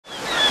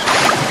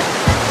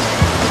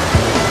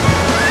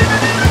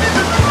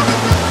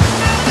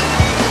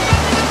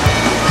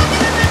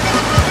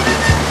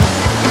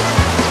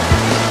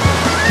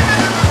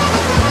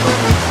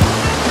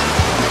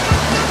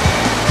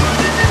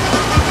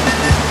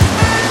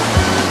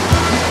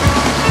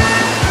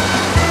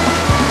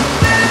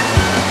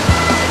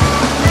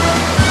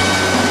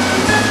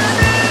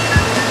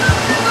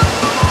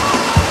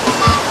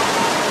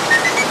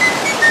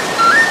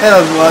Hello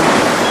everyone,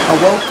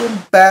 and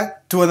welcome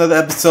back to another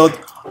episode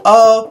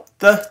of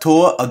the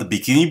tour of the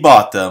Bikini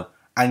Bottom.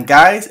 And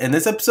guys, in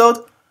this episode,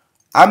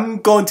 I'm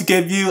going to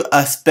give you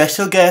a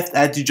special gift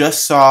as you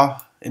just saw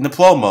in the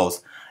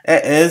promos.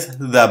 It is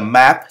the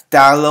map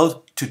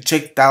download to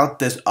check out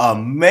this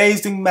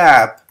amazing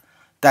map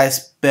that I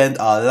spent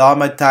a lot of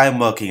my time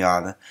working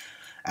on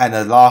and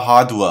a lot of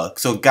hard work.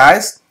 So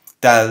guys,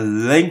 the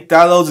link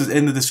downloads is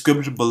in the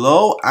description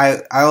below.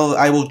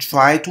 I will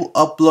try to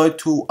upload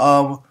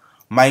to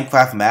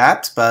Minecraft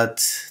maps,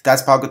 but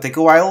that's probably gonna take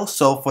a while.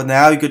 So for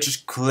now, you could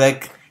just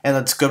click in the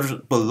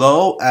description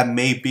below, and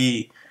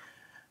maybe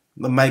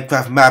the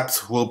Minecraft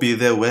maps will be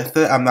there with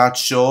it. I'm not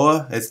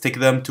sure. It's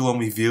taking them to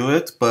review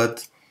it,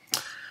 but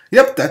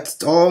yep,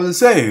 that's all to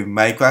say.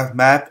 Minecraft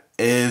map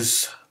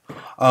is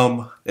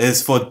for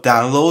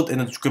download in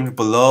the description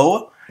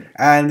below,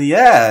 and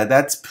yeah,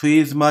 that's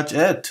pretty much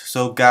it.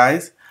 So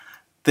guys,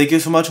 thank you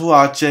so much for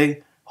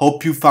watching.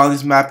 Hope you found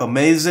this map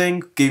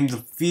amazing. Give me the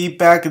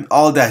feedback and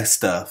all that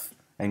stuff.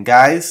 And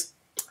guys,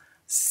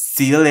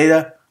 see you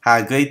later.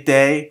 Have a great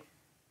day.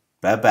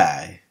 Bye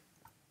bye.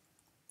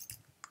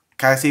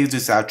 Can I see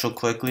this outro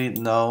quickly?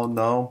 No.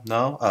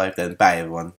 Alright then. Bye everyone.